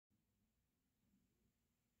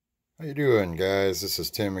How you doing, guys? This is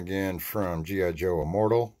Tim again from GI Joe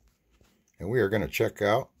Immortal, and we are going to check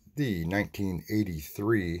out the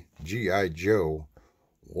 1983 GI Joe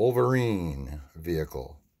Wolverine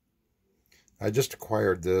vehicle. I just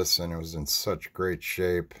acquired this and it was in such great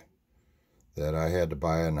shape that I had to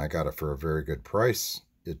buy it, and I got it for a very good price.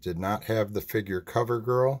 It did not have the figure Cover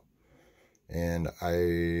Girl, and I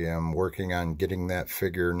am working on getting that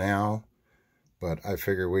figure now, but I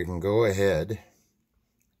figure we can go ahead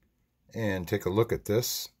and take a look at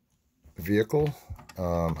this vehicle.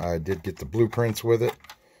 I did get the blueprints with it,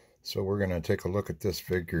 so we're going to take a look at this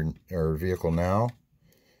figure or vehicle now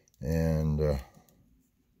and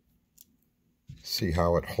see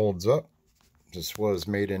how it holds up. This was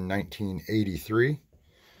made in 1983.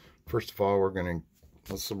 First of all,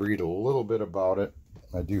 let's read a little bit about it.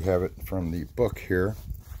 I do have it from the book here,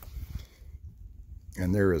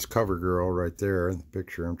 and there is Cover Girl right there, the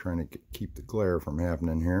picture. I'm trying to keep the glare from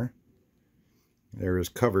happening here. There is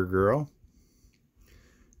Cover Girl,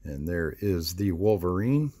 and there is the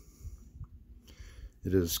Wolverine.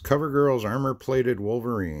 It is Cover Girl's armor-plated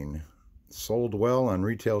Wolverine. Sold well on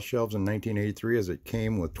retail shelves in 1983 as it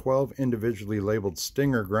came with 12 individually labeled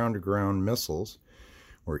Stinger ground-to-ground missiles,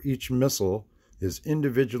 where each missile is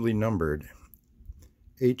individually numbered.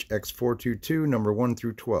 HX422, number 1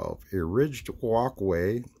 through 12. A ridged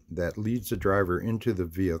walkway that leads the driver into the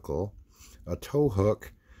vehicle. A tow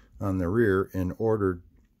hook on the rear in order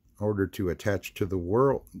to attach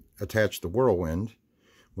the whirlwind,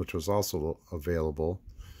 which was also available,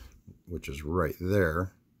 which is right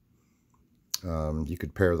there. You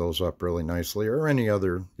could pair those up really nicely, or any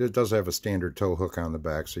other. It does have a standard tow hook on the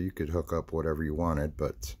back, so you could hook up whatever you wanted,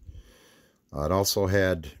 but it also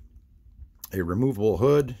had a removable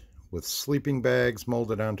hood with sleeping bags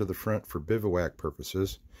molded onto the front for bivouac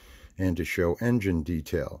purposes and to show engine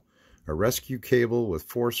detail. A rescue cable with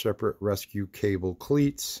 4 separate rescue cable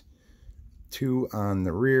cleats, 2 on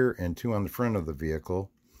the rear and 2 on the front of the vehicle,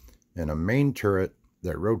 and a main turret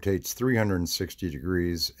that rotates 360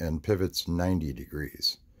 degrees and pivots 90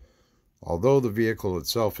 degrees. Although the vehicle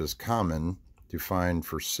itself is common to find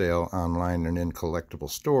for sale online and in collectible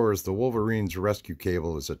stores, the Wolverine's rescue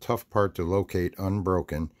cable is a tough part to locate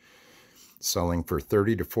unbroken, selling for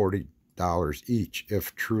 $30 to $40 each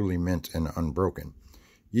if truly mint and unbroken.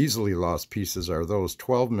 Easily lost pieces are those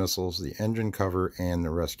 12 missiles, the engine cover, and the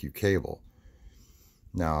rescue cable.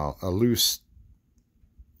 Now, a loose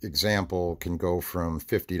example can go from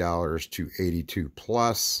 $50 to $82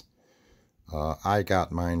 plus. I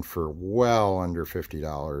got mine for well under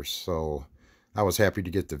 $50, so I was happy to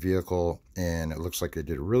get the vehicle, and it looks like they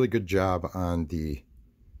did a really good job on the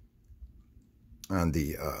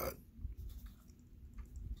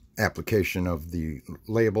application of the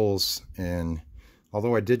labels. And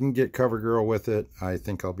although I didn't get Cover Girl with it, I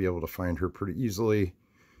think I'll be able to find her pretty easily.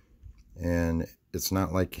 And it's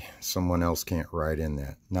not like someone else can't ride in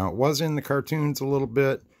that. Now, it was in the cartoons a little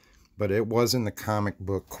bit, but it was in the comic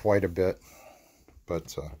book quite a bit.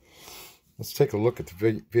 But let's take a look at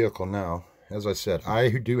the vehicle now. As I said,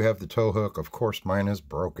 I do have the tow hook. Of course, mine is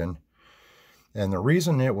broken. And the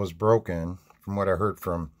reason it was broken, from what I heard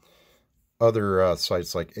from other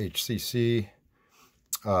sites like HCC,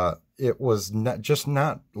 it was just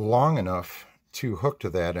not long enough to hook to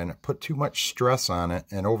that, and it put too much stress on it,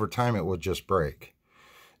 and over time it would just break.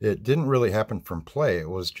 It didn't really happen from play. It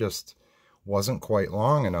was just wasn't quite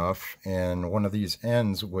long enough, and one of these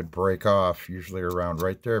ends would break off, usually around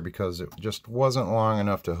right there, because it just wasn't long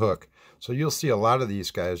enough to hook. So you'll see a lot of these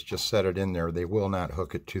guys just set it in there. They will not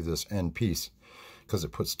hook it to this end piece because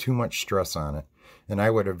it puts too much stress on it. And I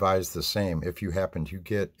would advise the same if you happen to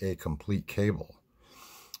get a complete cable.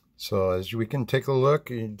 So as we can take a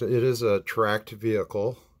look, it is a tracked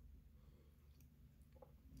vehicle.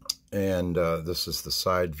 And this is the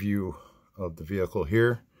side view of the vehicle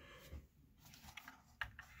here.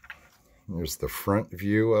 There's the front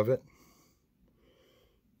view of it.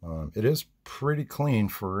 It is pretty clean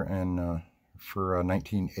for a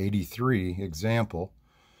 1983 example.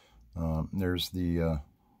 There's the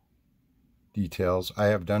details. I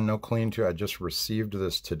have done no clean to. I just received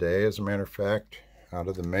this today, as a matter of fact, out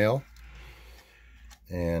of the mail.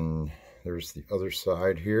 And there's the other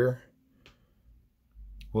side here.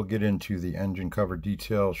 We'll get into the engine cover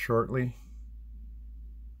detail shortly.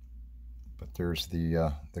 But there's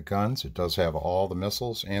the guns. It does have all the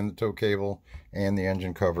missiles and the tow cable and the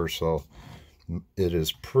engine cover, so it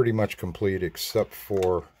is pretty much complete except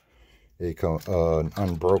for an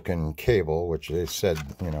unbroken cable, which they said,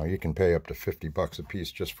 you know, you can pay up to 50 bucks a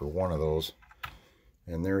piece just for one of those.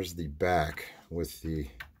 And there's the back with the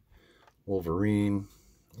Wolverine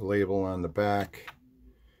label on the back.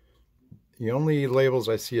 The only labels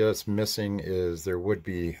I see us missing is there would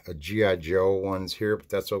be a GI Joe ones here, but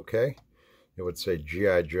that's okay. It would say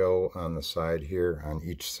GI Joe on the side here on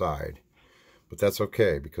each side. But that's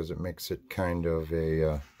okay because it makes it kind of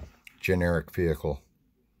a generic vehicle.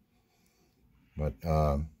 But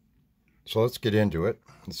so let's get into it.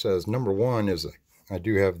 It says number 1 is, I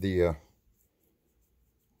do have the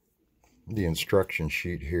instruction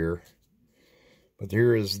sheet here. But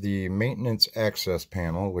here is the maintenance access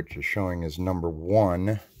panel, which is showing as number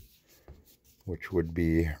 1, which would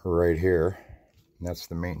be right here. And that's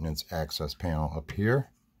the maintenance access panel up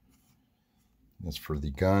here. That's for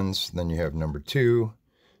the guns. Then you have number 2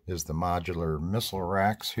 is the modular missile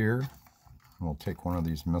racks here. And we'll take one of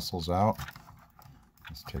these missiles out.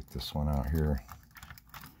 Let's take this one out here.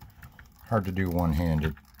 Hard to do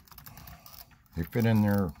one-handed. They fit in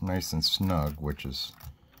there nice and snug, which is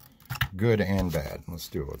good and bad. Let's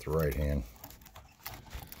do it with the right hand.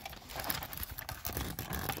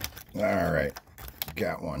 All right,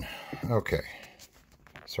 got one. Okay,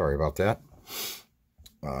 sorry about that.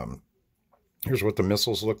 Here's what the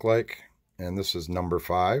missiles look like, and this is number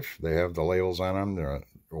 5. They have the labels on them. They're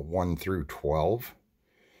 1 through 12.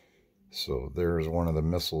 So there's one of the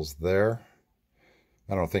missiles there.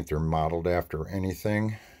 I don't think they're modeled after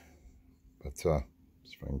anything, but see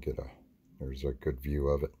if I can get there's a good view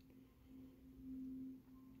of it.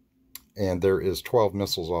 And there is 12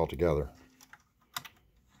 missiles altogether.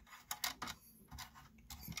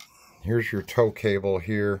 Here's your tow cable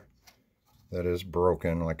here that is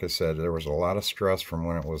broken. Like I said, there was a lot of stress from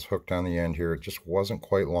when it was hooked on the end here. It just wasn't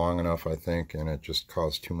quite long enough, I think, and it just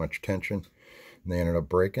caused too much tension. And they ended up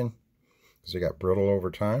breaking because they got brittle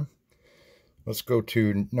over time. Let's go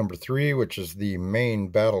to number 3, which is the main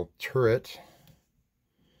battle turret.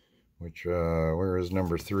 Which, where is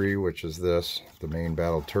number 3, which is this, the main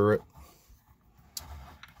battle turret,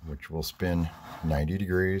 which will spin 90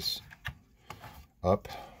 degrees up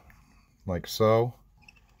like so,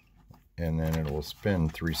 and then it will spin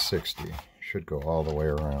 360. Should go all the way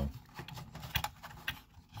around.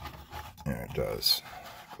 And it does.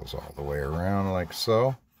 It goes all the way around like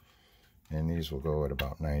so, and these will go at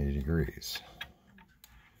about 90 degrees.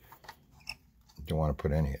 Don't want to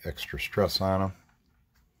put any extra stress on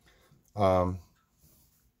them.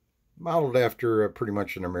 Modeled after pretty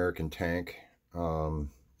much an American tank.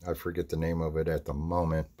 I forget the name of it at the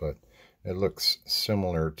moment, but it looks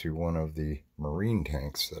similar to one of the Marine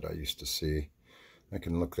tanks that I used to see. I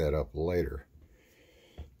can look that up later.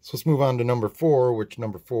 So let's move on to number 4, which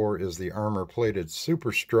number 4 is the armor-plated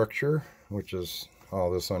superstructure, which is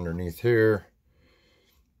all this underneath here.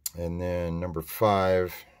 And then number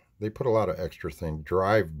 5, they put a lot of extra things.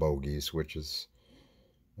 Drive bogies, which is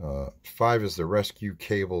 5 is the rescue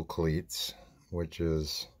cable cleats, which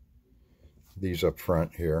is these up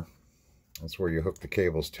front here. That's where you hook the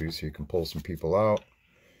cables to so you can pull some people out.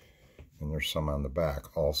 And there's some on the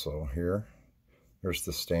back also here. There's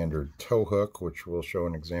the standard tow hook, which we'll show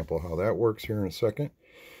an example how that works here in a second.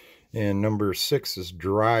 And number 6 is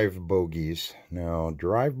drive bogies. Now,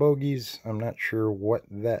 drive bogies, I'm not sure what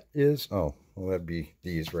that is. Oh, well, that'd be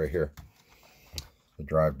these right here. The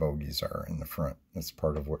drive bogies are in the front. That's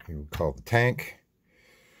part of what you would call the tank.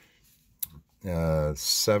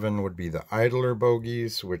 7 would be the idler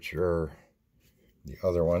bogies, which are the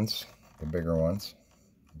other ones, the bigger ones.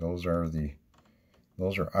 Those are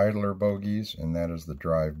idler bogies, and that is the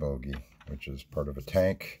drive bogie, which is part of a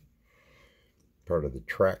tank, part of the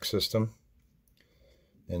track system.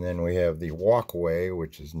 And then we have the walkway,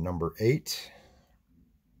 which is number 8,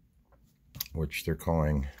 which they're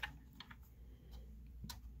calling,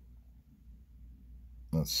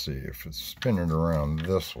 let's see, if it's spinning around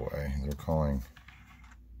this way, they're calling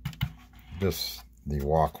this the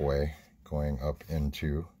walkway, going up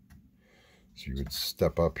into, so you would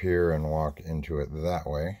step up here and walk into it that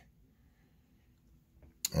way.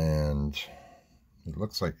 And it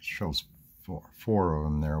looks like it shows four of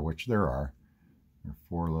them there, which there are. There are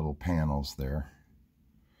 4 little panels there.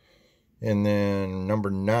 And then number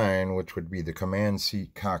 9, which would be the command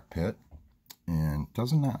seat cockpit. And it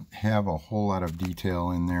does not have a whole lot of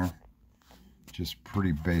detail in there. Just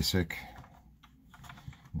pretty basic.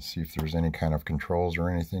 Let's see if there's any kind of controls or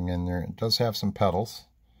anything in there. It does have some pedals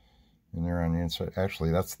in there on the inside.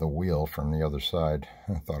 Actually, that's the wheel from the other side.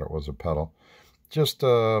 I thought it was a pedal. Just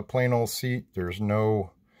a plain old seat. There's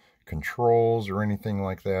no controls or anything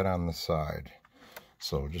like that on the side.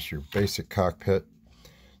 So just your basic cockpit.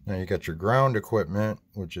 Now you got your ground equipment,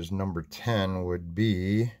 which is number 10 would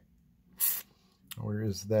be, where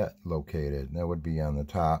is that located? That would be on the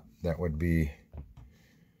top. That would be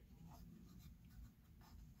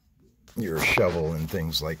your shovel and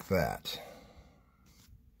things like that.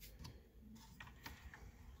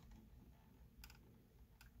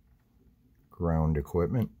 ground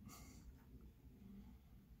equipment.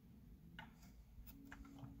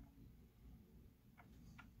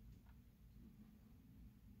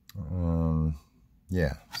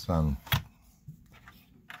 Yeah, sun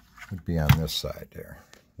would be on this side there.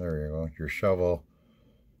 There you go, your shovel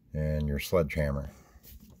and your sledgehammer.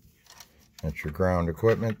 That's your ground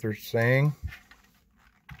equipment, they're saying.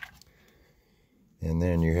 And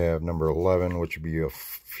then you have number 11, which would be a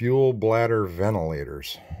fuel bladder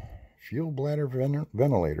ventilators. Fuel bladder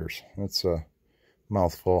ventilators. That's a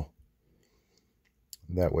mouthful.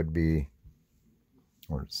 That would be,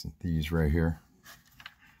 where's these right here?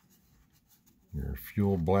 Your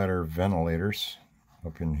fuel bladder ventilators.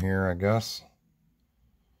 Up in here, I guess.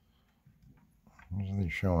 What are they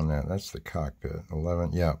showing that? That's the cockpit.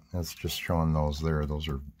 11, yeah, that's just showing those there. Those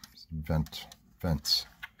are vents.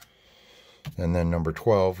 And then number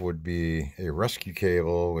 12 would be a rescue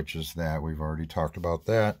cable, which is that. We've already talked about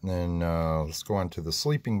that. And then let's go on to the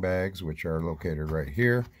sleeping bags, which are located right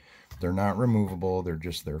here. They're not removable. They're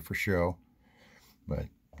just there for show. But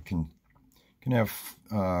you can have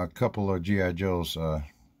a couple of GI Joes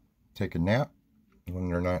take a nap when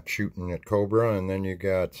they're not shooting at Cobra. And then you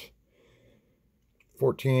got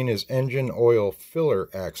 14 is engine oil filler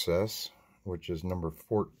access, which is number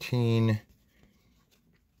 14,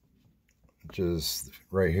 which is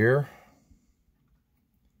right here.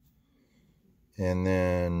 And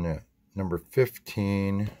then number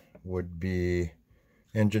 15 would be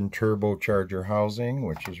engine turbocharger housing,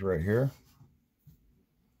 which is right here.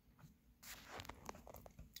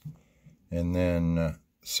 And then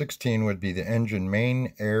 16 would be the engine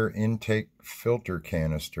main air intake filter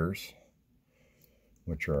canisters,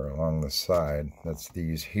 which are along the side. That's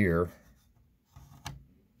these here.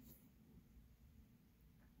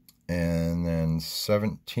 And then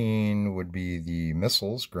 17 would be the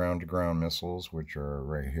missiles, ground-to-ground missiles, which are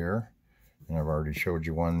right here. And I've already showed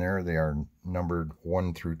you one there. They are numbered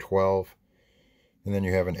 1 through 12. And then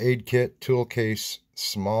you have an aid kit, tool case,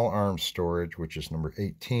 small arms storage, which is number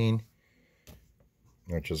 18.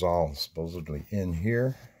 Which is all supposedly in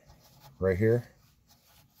here, right here.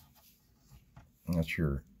 And that's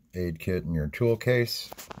your aid kit and your tool case.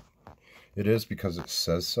 It is because it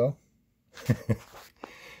says so.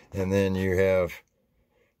 And then you have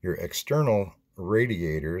your external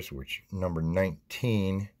radiators, which number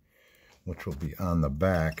 19, which will be on the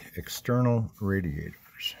back. External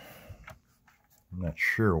radiators. I'm not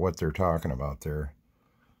sure what they're talking about there.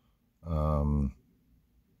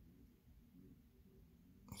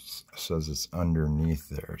 Says it's underneath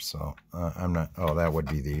there, so I'm not. Oh, that would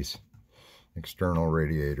be these external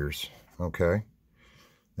radiators. Okay,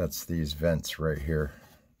 that's these vents right here.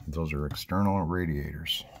 Those are external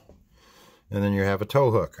radiators. And then you have a tow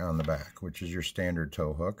hook on the back, which is your standard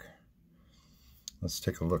tow hook. Let's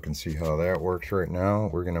take a look and see how that works right now.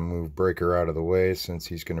 We're going to move Breaker out of the way since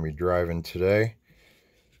he's going to be driving today.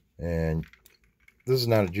 And this is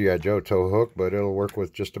not a GI Joe tow hook, but it'll work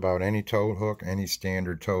with just about any tow hook, any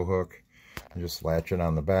standard tow hook. You just latch it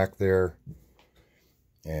on the back there,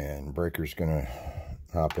 and Breaker's going to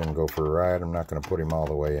hop in and go for a ride. I'm not going to put him all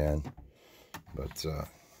the way in, but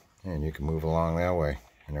and you can move along that way,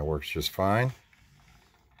 and it works just fine.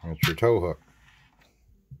 That's your tow hook.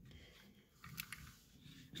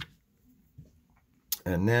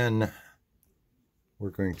 And then we're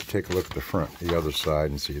going to take a look at the front, the other side,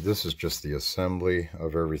 and see. This is just the assembly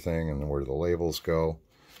of everything and where the labels go.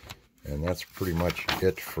 And that's pretty much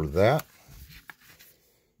it for that.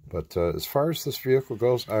 But as far as this vehicle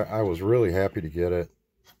goes, I was really happy to get it.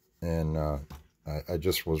 And I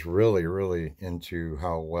just was really, really into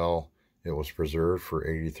how well it was preserved for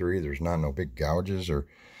 83. There's not no big gouges, or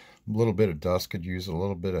a little bit of dust could use a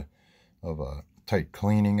little bit of a tight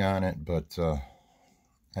cleaning on it. But,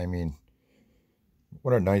 I mean,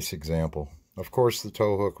 what a nice example. Of course, the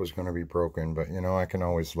tow hook was going to be broken, but, you know, I can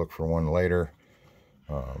always look for one later.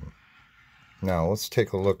 Now, let's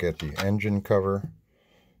take a look at the engine cover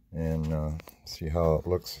and see how it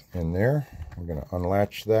looks in there. I'm going to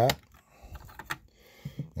unlatch that.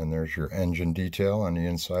 And there's your engine detail on the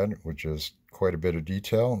inside, which is quite a bit of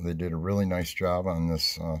detail. They did a really nice job on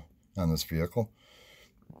this vehicle.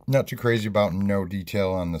 Not too crazy about no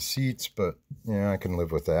detail on the seats, but, yeah, I can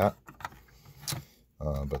live with that.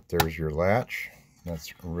 But there's your latch.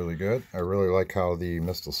 That's really good. I really like how the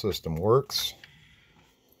missile system works.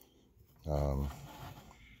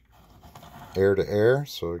 Air to air,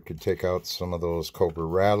 so it could take out some of those Cobra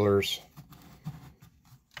rattlers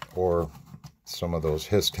or some of those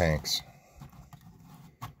HISS tanks.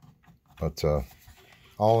 But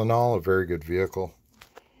all in all, a very good vehicle.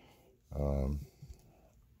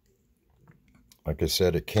 Like I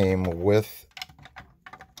said, it came with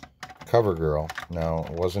CoverGirl. Now,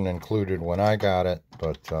 it wasn't included when I got it,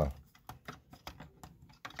 but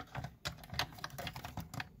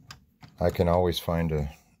I can always find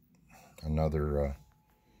another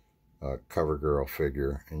CoverGirl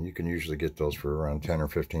figure, and you can usually get those for around 10 or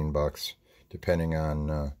 15 bucks, depending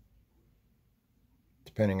on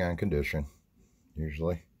condition.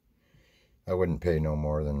 Usually, I wouldn't pay no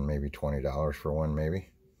more than maybe $20 for one, maybe.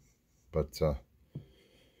 But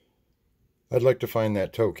I'd like to find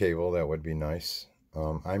that tow cable. That would be nice.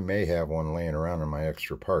 I may have one laying around in my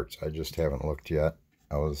extra parts. I just haven't looked yet.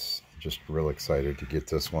 I was just real excited to get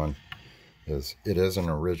this one. It is an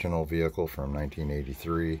original vehicle from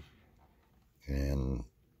 1983. And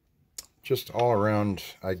just all around,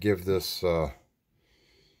 I give this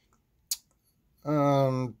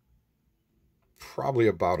probably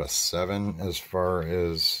about a 7 as far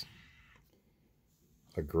as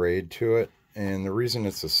a grade to it. And the reason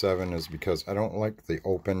it's a 7 is because I don't like the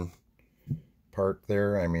open part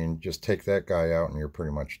there. I mean, just take that guy out and you're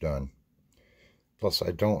pretty much done. Plus,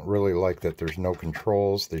 I don't really like that there's no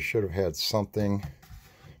controls. They should have had something,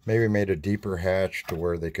 maybe made a deeper hatch to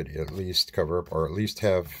where they could at least cover up, or at least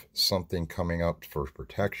have something coming up for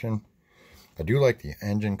protection. I do like the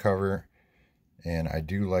engine cover, and I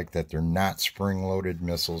do like that they're not spring-loaded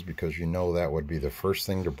missiles, because you know that would be the first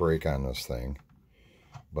thing to break on this thing.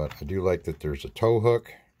 But I do like that there's a tow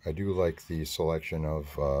hook. I do like the selection of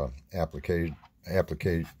applicating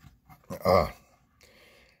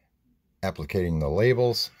the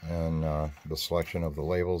labels, and the selection of the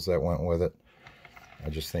labels that went with it. I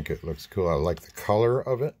just think it looks cool. I like the color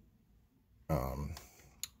of it.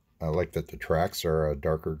 I like that the tracks are a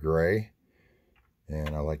darker gray,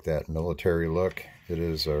 and I like that military look. It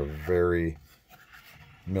is a very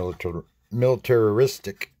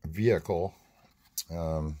militaristic vehicle,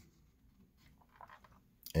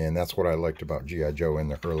 and that's what I liked about GI Joe in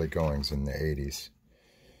the early goings in the 80s.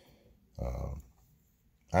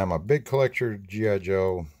 I'm a big collector of GI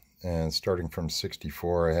Joe, and starting from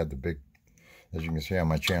 64, I had the big, as you can see on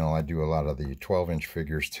my channel, I do a lot of the 12-inch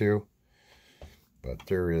figures too. But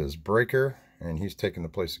there is Breaker, and he's taking the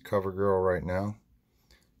place of CoverGirl right now.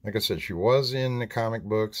 Like I said, she was in the comic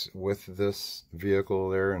books with this vehicle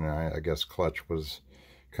there, and I guess Clutch was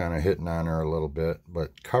kind of hitting on her a little bit.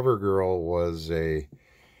 But CoverGirl was I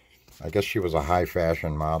guess she was a high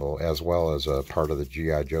fashion model, as well as a part of the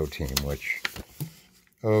GI Joe team, which,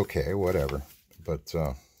 okay, whatever. But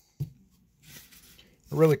a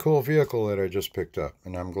really cool vehicle that I just picked up,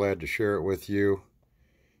 and I'm glad to share it with you.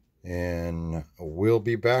 And we'll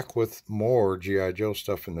be back with more GI Joe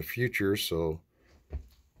stuff in the future, so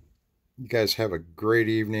you guys have a great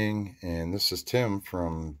evening. And this is Tim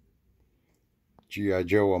from GI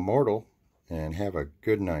Joe Immortal, and have a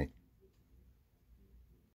good night.